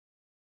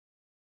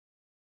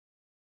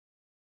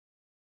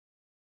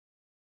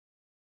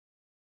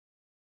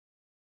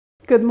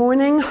Good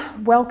morning.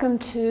 Welcome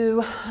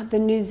to the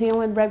New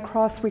Zealand Red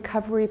Cross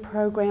Recovery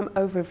Program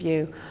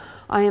overview.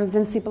 I am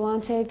Vinci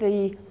Belante,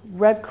 the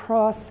Red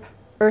Cross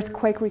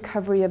Earthquake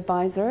Recovery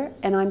Advisor,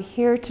 and I'm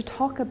here to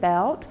talk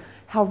about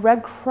how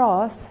Red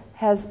Cross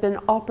has been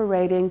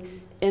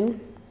operating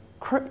in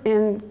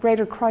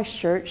Greater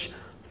Christchurch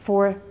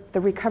for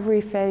the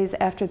recovery phase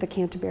after the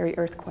Canterbury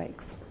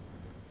earthquakes.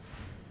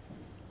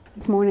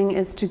 This morning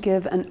is to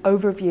give an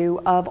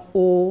overview of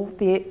all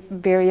the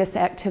various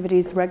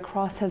activities Red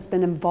Cross has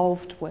been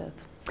involved with.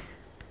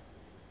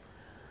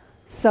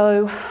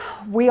 So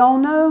we all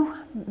know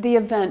the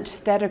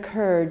event that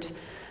occurred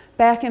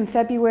back in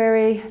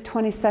February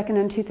 22nd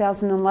in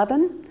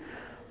 2011,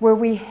 where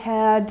we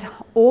had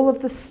all of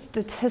the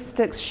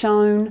statistics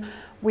shown.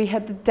 We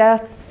had the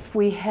deaths,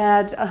 we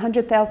had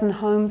 100,000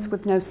 homes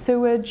with no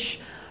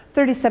sewage,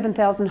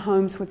 37,000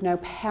 homes with no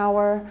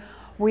power.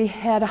 We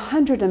had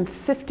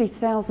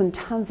 150,000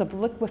 tons of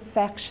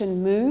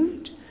liquefaction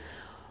moved.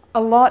 A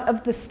lot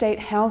of the state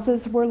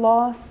houses were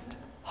lost.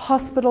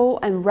 Hospital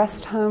and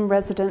rest home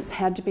residents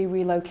had to be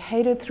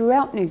relocated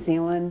throughout New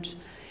Zealand.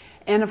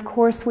 And of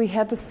course, we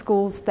had the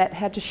schools that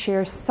had to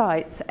share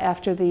sites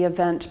after the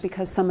event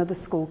because some of the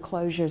school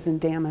closures and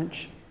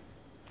damage.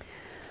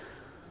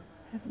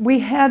 We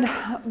had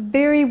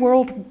very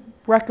world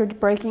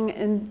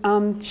record-breaking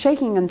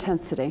shaking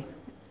intensity.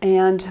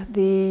 And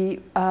the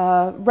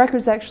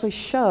records actually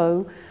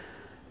show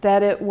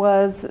that it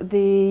was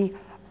the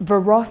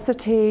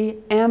veracity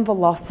and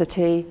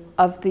velocity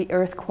of the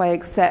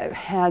earthquakes that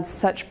had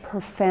such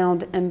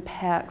profound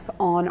impacts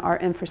on our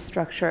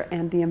infrastructure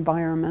and the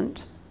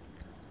environment.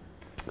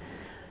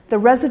 The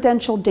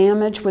residential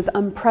damage was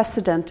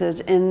unprecedented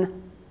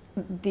in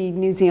the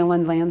New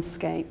Zealand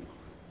landscape.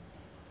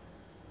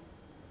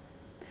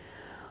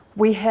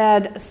 We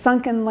had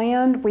sunken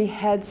land, we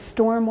had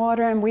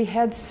stormwater, and we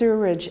had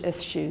sewerage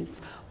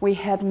issues. We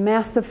had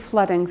massive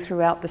flooding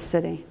throughout the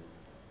city.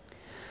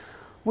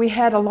 We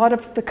had a lot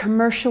of the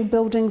commercial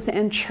buildings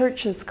and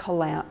churches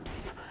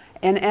collapse.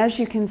 And as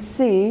you can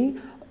see,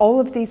 all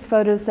of these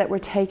photos that were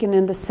taken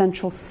in the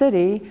central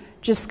city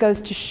just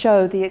goes to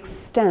show the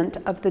extent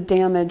of the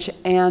damage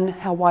and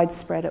how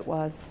widespread it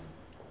was.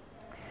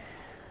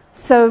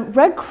 So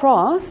Red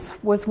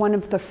Cross was one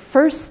of the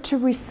first to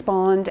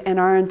respond, and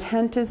our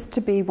intent is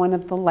to be one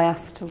of the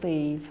last to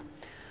leave.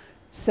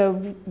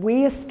 So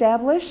we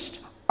established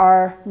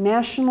our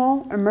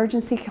National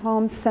Emergency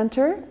Comm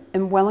Center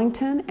in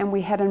Wellington, and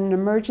we had an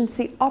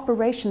Emergency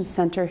Operations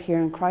Center here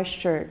in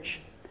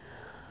Christchurch.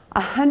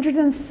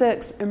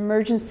 106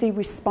 emergency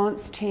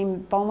response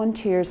team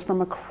volunteers from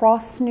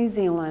across New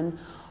Zealand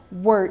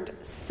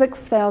worked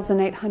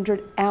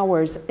 6,800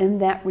 hours in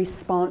that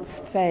response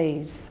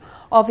phase,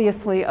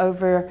 obviously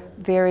over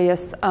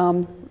various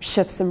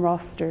shifts and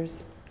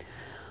rosters.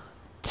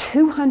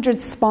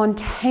 200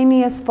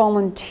 spontaneous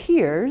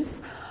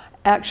volunteers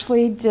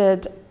actually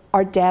did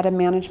our data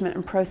management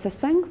and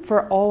processing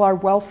for all our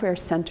welfare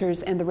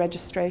centers and the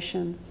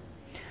registrations.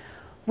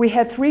 We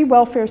had 3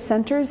 welfare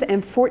centers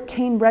and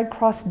 14 Red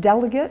Cross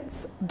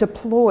delegates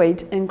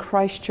deployed in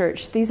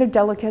Christchurch. These are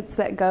delegates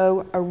that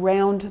go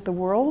around the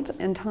world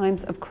in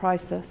times of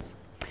crisis.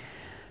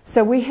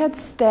 So we had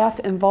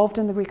staff involved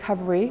in the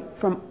recovery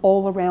from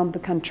all around the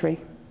country.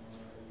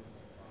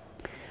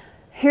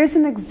 Here's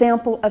an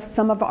example of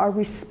some of our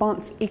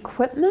response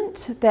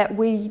equipment that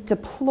we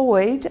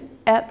deployed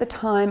at the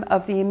time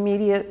of the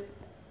immediate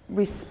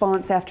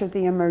response after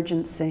the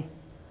emergency.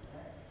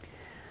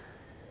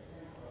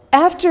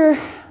 After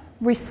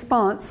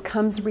response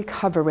comes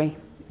recovery.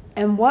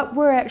 And what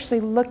we're actually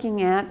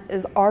looking at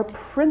is our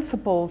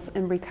principles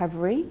in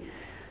recovery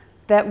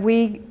that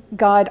we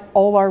guide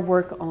all our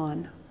work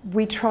on.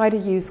 We try to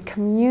use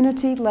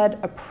community-led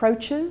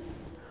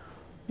approaches.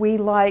 We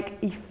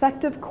like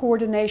effective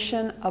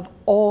coordination of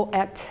all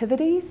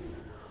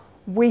activities.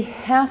 We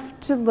have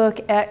to look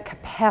at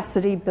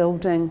capacity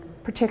building,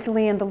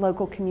 particularly in the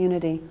local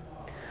community.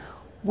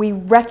 We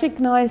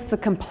recognize the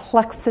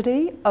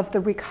complexity of the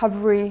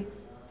recovery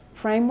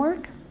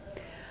framework.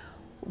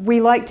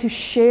 We like to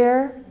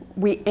share,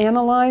 we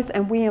analyze,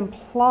 and we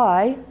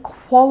imply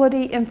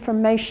quality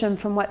information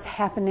from what's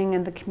happening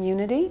in the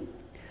community.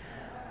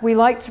 We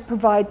like to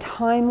provide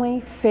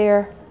timely,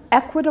 fair,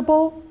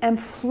 equitable, and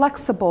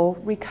flexible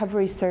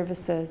recovery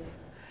services.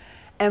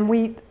 And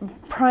we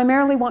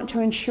primarily want to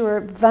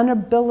ensure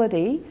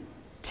vulnerability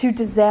to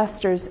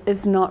disasters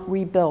is not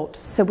rebuilt.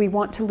 So we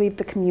want to leave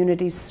the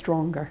communities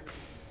stronger.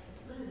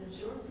 It's funny, the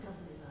insurance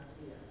companies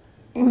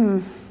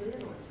aren't here.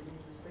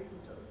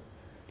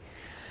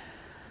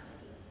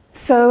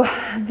 So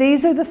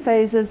these are the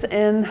phases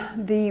in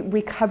the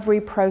recovery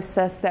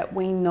process that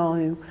we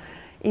know.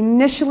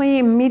 Initially,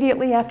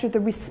 immediately after the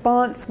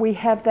response, we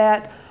have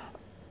that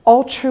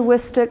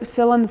altruistic,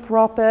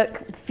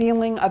 philanthropic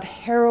feeling of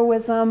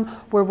heroism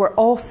where we're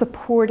all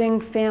supporting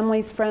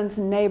families, friends,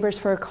 and neighbors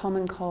for a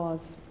common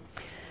cause.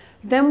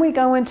 Then we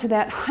go into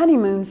that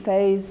honeymoon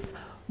phase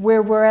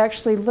where we're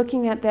actually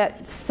looking at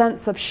that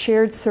sense of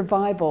shared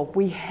survival.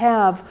 We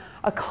have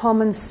a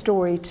common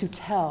story to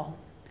tell.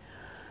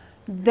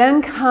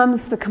 Then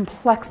comes the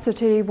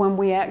complexity when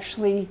we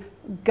actually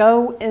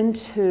go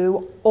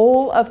into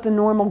all of the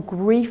normal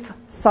grief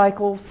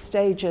cycle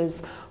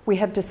stages. We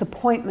have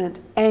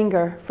disappointment,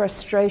 anger,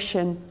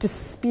 frustration,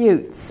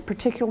 disputes,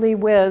 particularly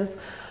with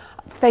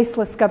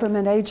faceless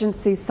government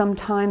agencies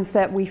sometimes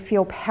that we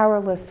feel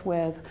powerless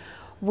with.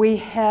 We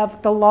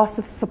have the loss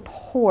of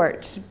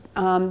support,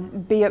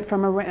 be it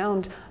from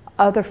around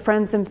other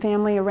friends and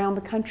family around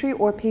the country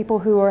or people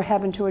who are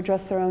having to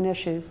address their own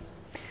issues.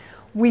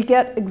 We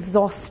get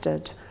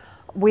exhausted.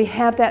 We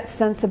have that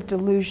sense of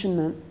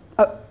disillusionment.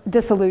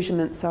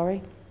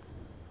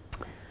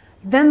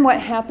 Then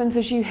what happens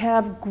is you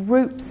have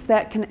groups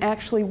that can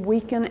actually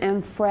weaken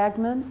and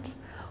fragment.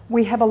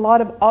 We have a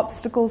lot of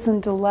obstacles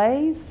and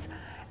delays.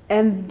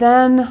 And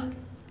then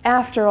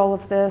after all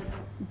of this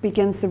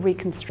begins the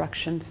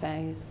reconstruction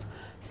phase.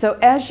 So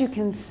as you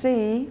can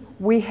see,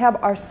 we have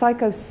our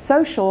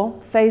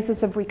psychosocial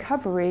phases of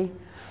recovery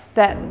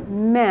that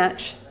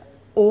match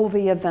all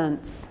the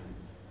events.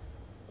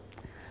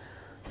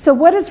 So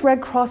what is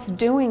Red Cross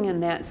doing in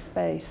that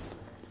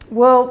space?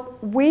 Well,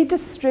 we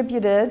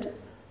distributed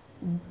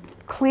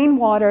clean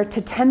water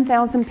to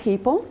 10,000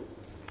 people.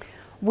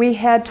 We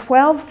had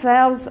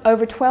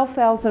over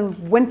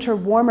 12,000 winter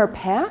warmer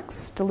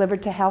packs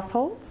delivered to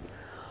households.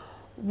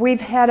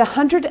 We've had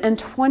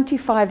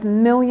 $125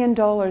 million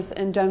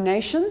in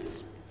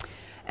donations,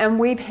 and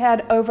we've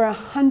had over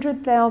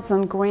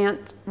 100,000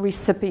 grant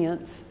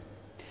recipients.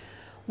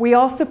 We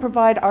also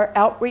provide our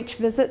outreach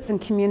visits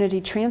and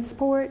community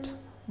transport.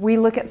 We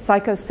look at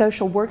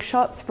psychosocial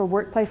workshops for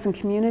workplace and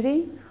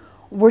community.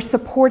 We're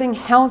supporting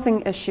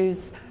housing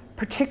issues,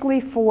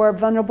 particularly for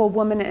vulnerable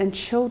women and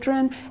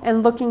children,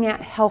 and looking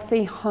at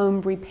healthy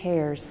home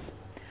repairs.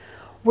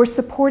 We're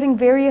supporting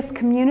various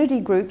community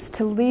groups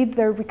to lead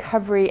their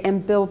recovery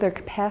and build their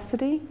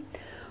capacity.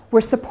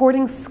 We're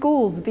supporting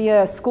schools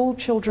via a school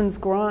children's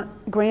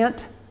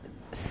grant,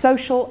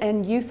 social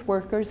and youth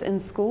workers in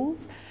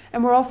schools,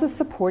 and we're also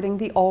supporting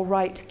the All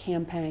Right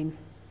campaign.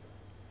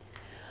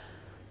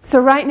 So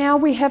right now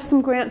we have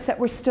some grants that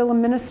we're still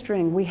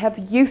administering. We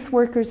have youth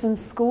workers in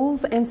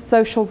schools and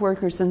social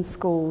workers in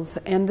schools,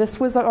 and this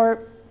was our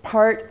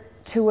part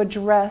to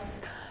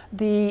address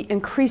the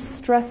increased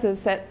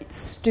stresses that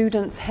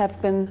students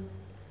have been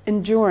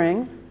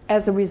enduring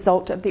as a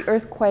result of the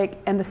earthquake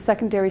and the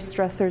secondary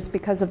stressors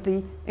because of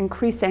the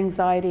increased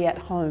anxiety at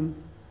home.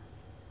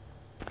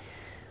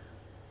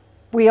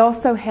 We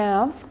also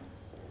have,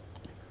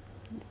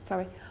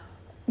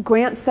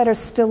 grants that are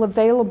still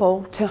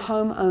available to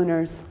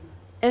homeowners.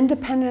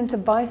 Independent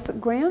advice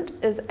grant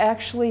is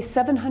actually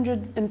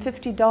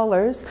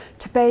 $750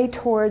 to pay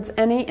towards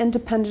any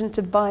independent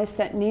advice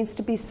that needs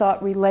to be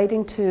sought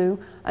relating to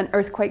an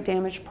earthquake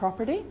damaged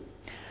property.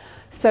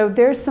 So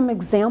there's some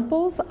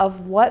examples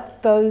of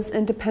what those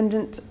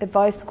independent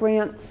advice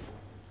grants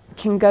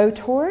can go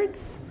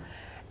towards,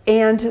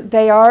 and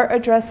they are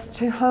addressed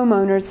to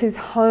homeowners whose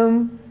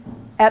home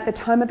at the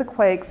time of the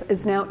quakes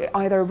is now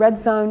either red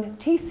zone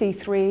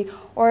TC3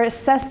 or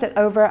assessed at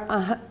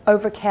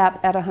over cap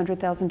at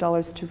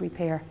 $100,000 to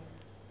repair.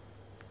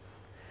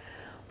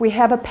 We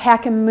have a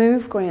pack and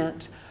move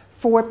grant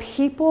for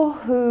people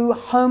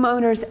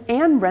homeowners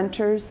and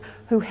renters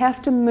who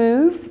have to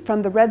move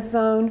from the red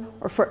zone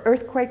or for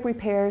earthquake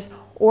repairs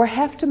or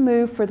have to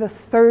move for the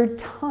third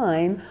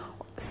time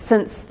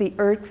since the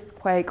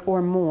earthquake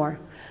or more.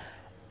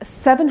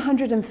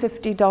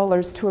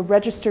 $750 to a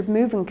registered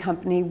moving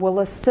company will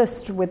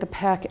assist with the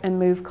pack and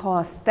move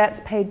costs.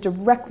 That's paid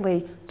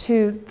directly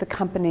to the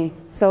company,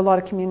 so a lot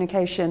of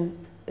communication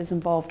is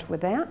involved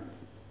with that.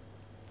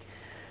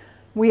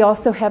 We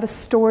also have a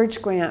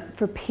storage grant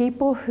for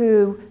people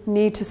who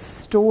need to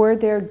store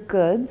their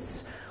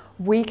goods.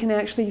 We can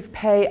actually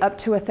pay up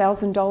to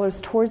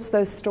 $1,000 towards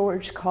those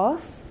storage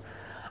costs.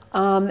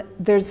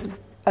 There's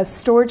a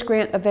storage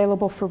grant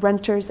available for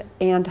renters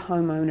and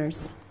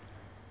homeowners.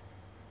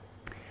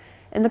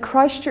 In the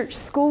Christchurch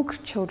School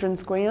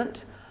Children's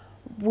Grant,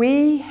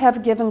 we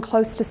have given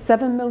close to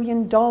 $7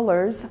 million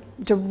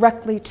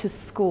directly to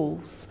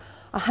schools.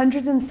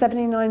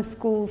 179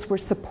 schools were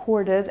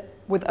supported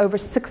with over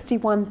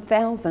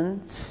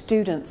 61,000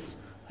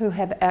 students who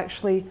have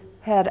actually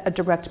had a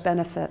direct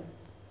benefit.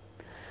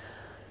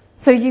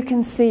 So you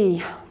can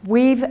see,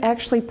 we've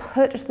actually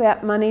put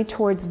that money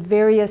towards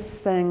various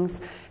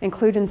things,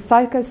 including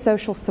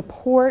psychosocial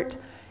support,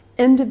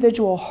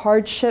 individual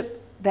hardship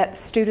that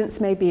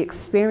students may be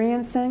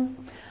experiencing,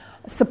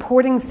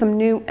 supporting some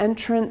new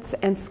entrants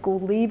and school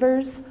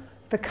leavers,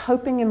 the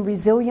coping and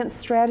resilience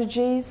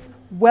strategies,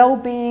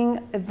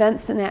 well-being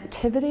events and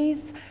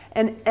activities,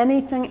 and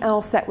anything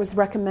else that was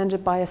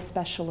recommended by a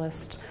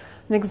specialist.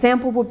 An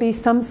example would be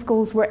some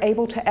schools were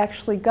able to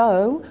actually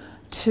go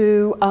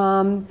to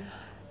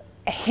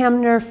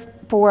Hamner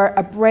for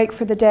a break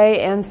for the day,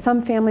 and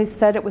some families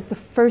said it was the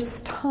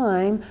first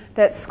time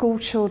that school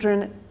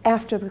children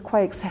after the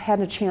quakes had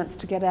a chance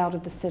to get out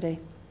of the city.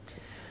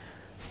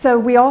 So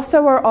we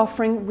also are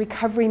offering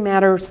Recovery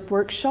Matters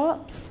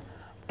workshops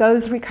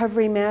those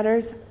recovery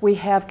matters, we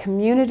have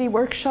community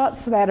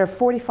workshops that are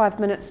 45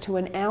 minutes to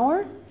an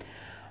hour,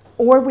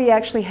 or we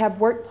actually have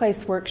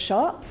workplace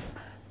workshops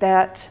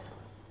that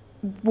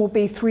will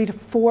be 3 to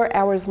 4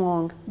 hours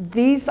long.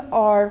 These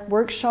are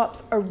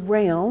workshops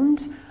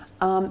around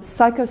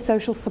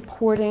psychosocial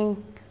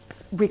supporting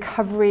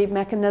recovery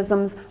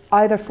mechanisms,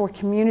 either for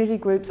community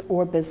groups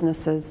or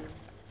businesses.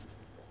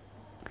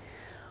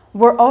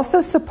 We're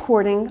also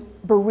supporting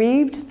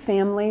bereaved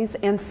families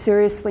and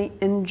seriously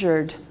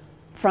injured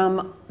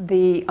from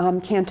the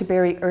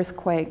Canterbury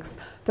earthquakes.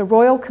 The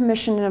Royal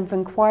Commission of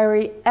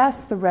Inquiry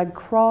asked the Red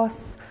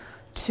Cross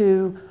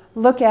to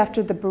look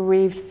after the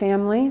bereaved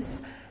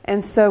families,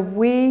 and so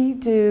we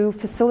do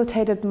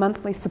facilitated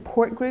monthly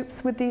support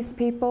groups with these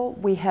people.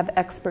 We have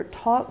expert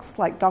talks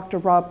like Dr.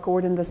 Rob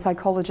Gordon, the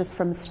psychologist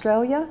from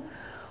Australia.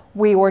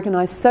 We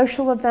organize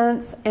social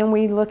events, and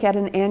we look at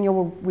an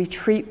annual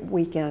retreat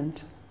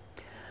weekend.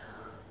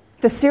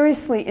 The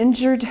seriously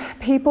injured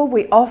people,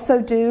 we also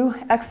do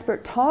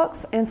expert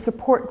talks and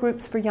support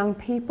groups for young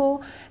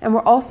people, and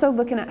we're also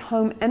looking at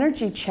home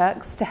energy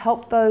checks to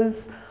help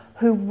those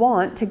who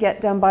want to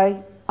get done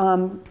by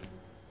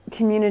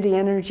community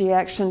energy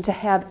action to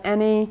have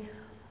any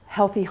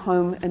healthy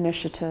home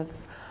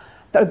initiatives.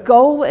 The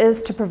goal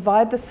is to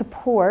provide the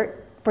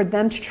support for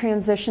them to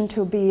transition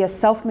to be a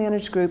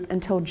self-managed group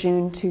until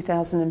June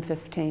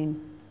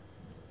 2015.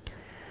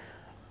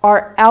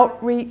 Our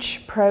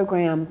outreach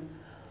program.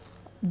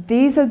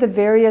 These are the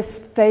various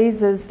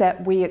phases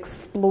that we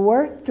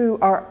explore through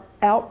our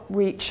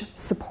outreach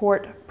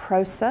support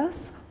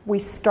process. We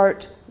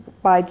start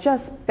by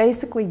just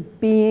basically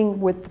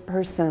being with the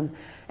person,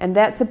 and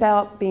that's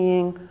about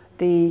being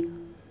the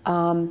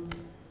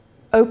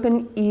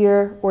open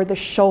ear or the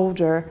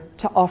shoulder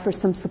to offer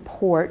some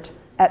support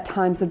at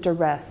times of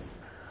duress.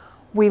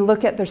 We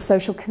look at their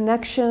social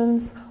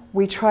connections.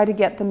 We try to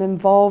get them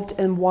involved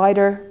in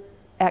wider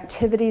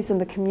activities in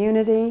the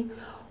community.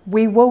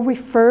 We will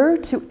refer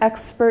to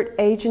expert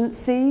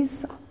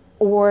agencies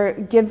or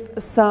give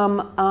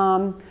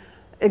some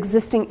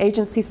existing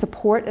agency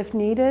support if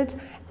needed,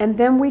 and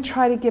then we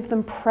try to give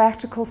them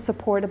practical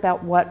support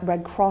about what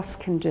Red Cross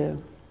can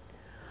do.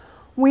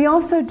 We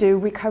also do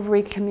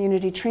recovery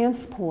community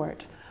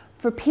transport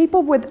for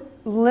people with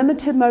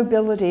limited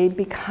mobility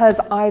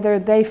because either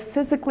they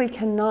physically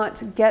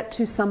cannot get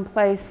to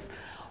someplace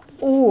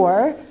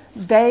or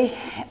they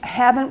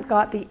haven't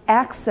got the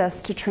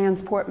access to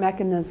transport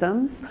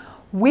mechanisms.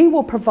 We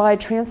will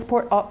provide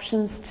transport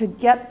options to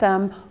get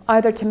them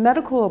either to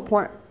medical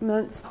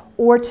appointments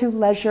or to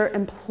leisure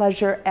and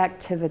pleasure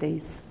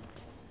activities.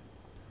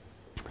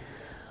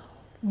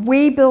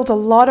 We build a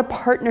lot of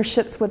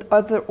partnerships with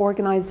other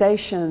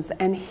organizations,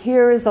 and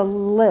here is a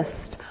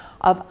list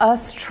of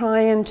us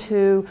trying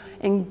to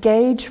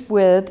engage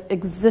with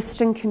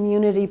existing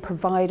community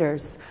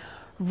providers.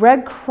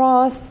 Red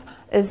Cross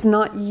is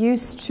not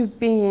used to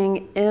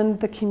being in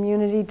the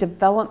community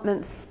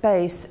development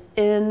space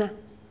in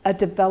a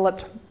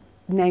developed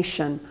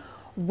nation.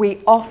 We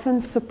often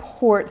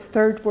support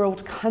third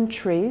world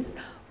countries,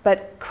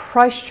 but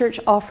Christchurch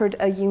offered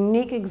a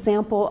unique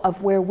example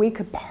of where we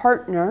could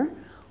partner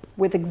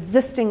with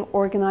existing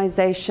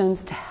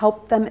organizations to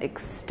help them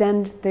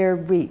extend their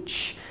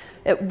reach.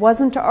 It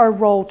wasn't our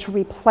role to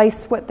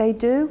replace what they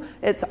do,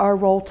 it's our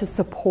role to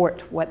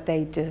support what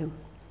they do.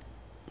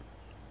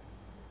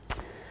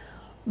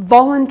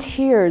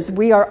 Volunteers,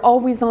 we are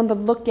always on the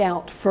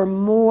lookout for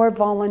more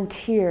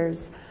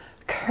volunteers.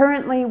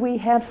 Currently we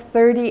have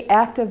 30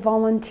 active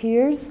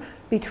volunteers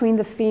between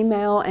the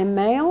female and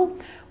male.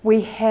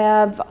 We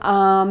have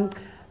an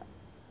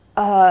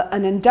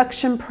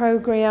induction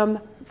program,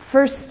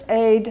 first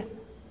aid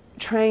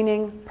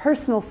training,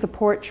 personal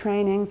support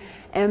training,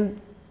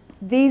 and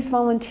these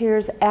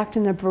volunteers act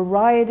in a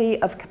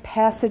variety of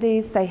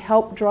capacities. They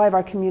help drive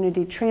our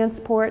community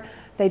transport.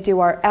 They do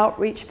our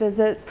outreach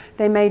visits.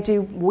 They may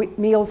do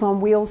Meals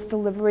on Wheels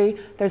delivery.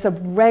 There's a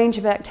range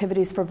of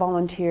activities for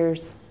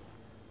volunteers.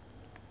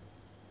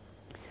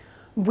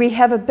 We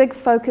have a big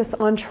focus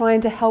on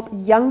trying to help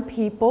young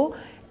people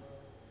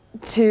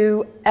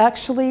to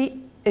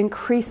actually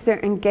increase their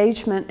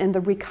engagement in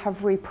the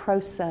recovery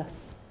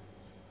process.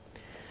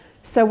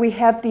 So we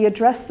have the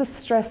Address the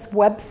Stress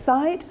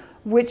website,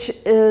 which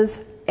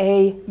is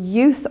a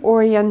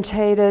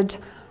youth-orientated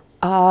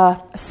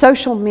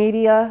social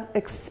media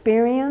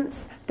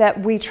experience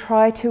that we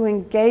try to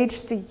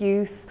engage the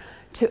youth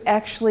to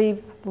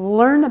actually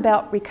learn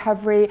about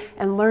recovery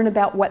and learn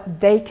about what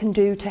they can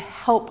do to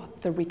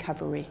help the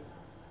recovery.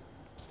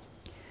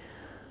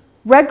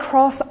 Red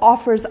Cross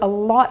offers a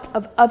lot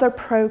of other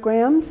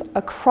programs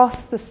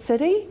across the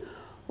city.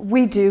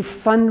 We do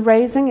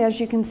fundraising,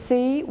 as you can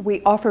see.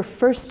 We offer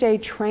first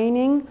aid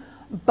training,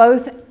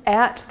 both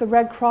at the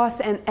Red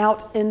Cross and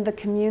out in the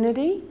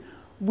community.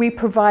 We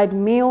provide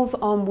Meals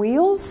on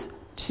Wheels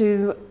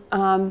to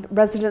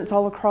residents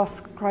all across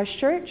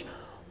Christchurch.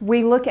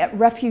 We look at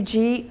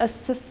refugee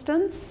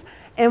assistance,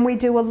 and we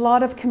do a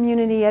lot of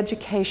community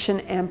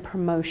education and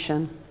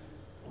promotion.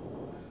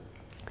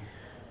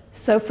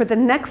 So for the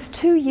next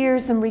 2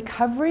 years in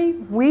recovery,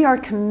 we are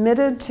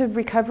committed to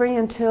recovery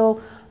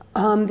until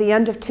the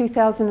end of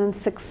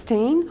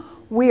 2016.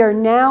 We are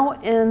now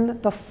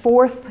in the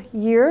 4th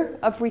year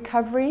of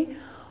recovery.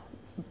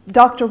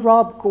 Dr.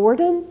 Rob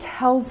Gordon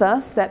tells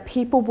us that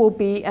people will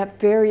be at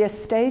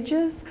various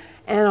stages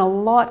and a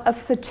lot of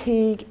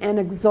fatigue and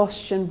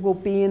exhaustion will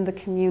be in the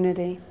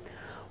community.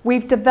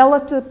 We've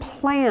developed a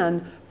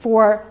plan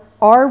for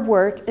our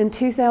work in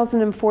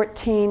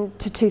 2014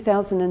 to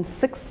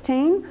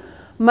 2016,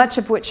 much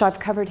of which I've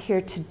covered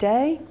here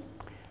today.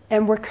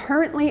 And we're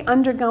currently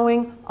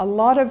undergoing a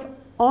lot of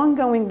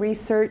ongoing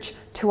research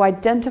to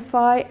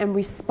identify and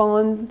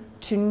respond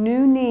to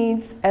new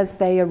needs as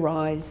they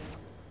arise.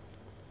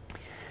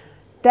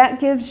 That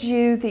gives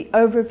you the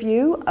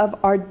overview of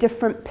our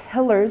different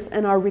pillars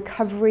in our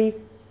recovery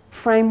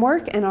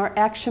framework and our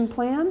action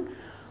plan.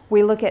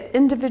 We look at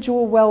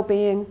individual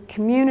well-being,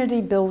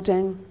 community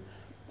building,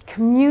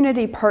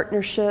 community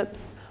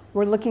partnerships.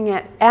 We're looking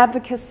at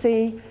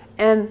advocacy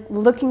and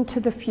looking to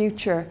the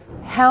future.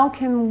 How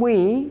can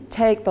we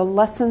take the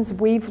lessons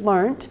we've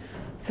learned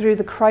through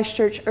the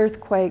Christchurch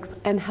earthquakes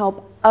and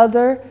help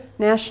other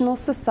national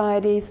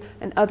societies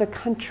and other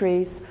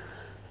countries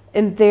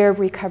in their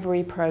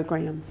recovery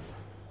programs?